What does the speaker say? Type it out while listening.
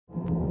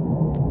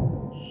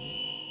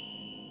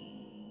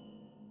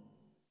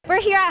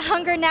We're here at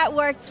Hunger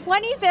Network's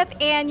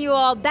 25th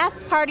annual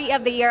Best Party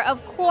of the Year.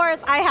 Of course,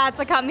 I had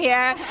to come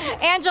here.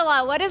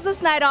 Angela, what is this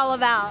night all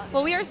about?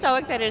 Well, we are so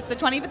excited. It's the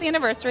 25th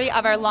anniversary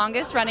of our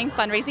longest running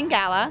fundraising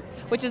gala,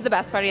 which is the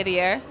best party of the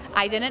year.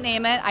 I didn't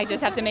name it. I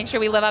just have to make sure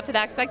we live up to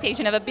the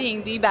expectation of it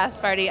being the best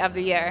party of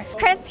the year.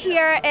 Chris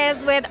here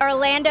is with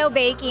Orlando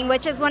Baking,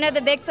 which is one of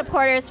the big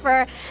supporters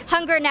for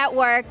Hunger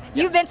Network.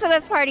 You've been to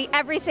this party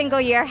every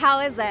single year. How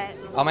is it?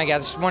 Oh my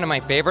God, this is one of my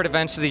favorite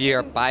events of the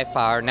year by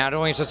far. Not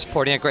only is it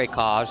supporting a great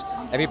cause,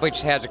 everybody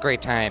just has a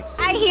great time.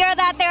 I hear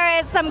that there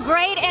is some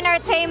great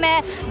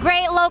entertainment,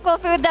 great local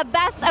food, the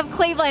best of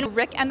Cleveland.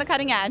 Rick and the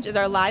Cutting Edge is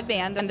our live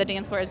band, and the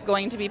dance floor is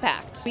going to be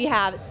packed. We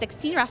have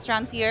 16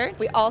 restaurants here.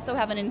 We also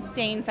have an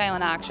insane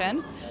silent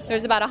auction.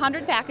 There's about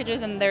 100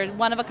 packages, and there's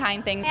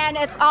one-of-a-kind things. And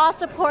it's all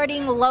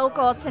supporting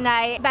local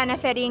tonight,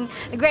 benefiting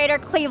the greater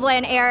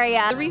Cleveland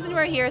area. The reason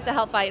we're here is to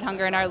help fight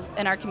hunger in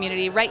our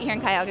community right here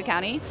in Cuyahoga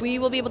County. We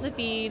will be able to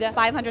feed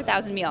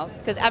 500,000 meals,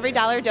 because every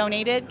dollar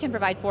donated can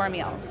provide 4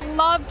 meals.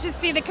 Love to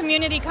see the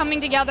community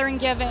coming together and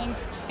giving,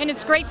 and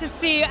it's great to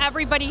see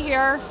everybody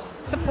here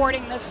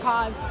supporting this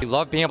cause. We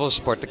love being able to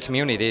support the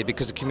community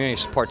because the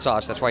community supports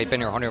us. That's why we've been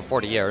here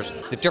 140 years.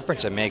 The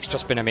difference it makes has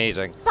just been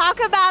amazing.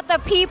 Talk about the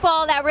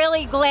people that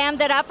really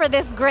glammed it up for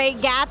this Great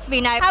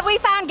Gatsby night. Have we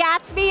found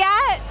Gatsby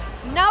yet?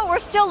 No, we're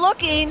still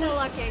looking. Still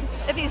looking.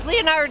 If he's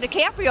Leonardo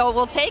DiCaprio,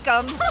 we'll take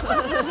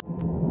him.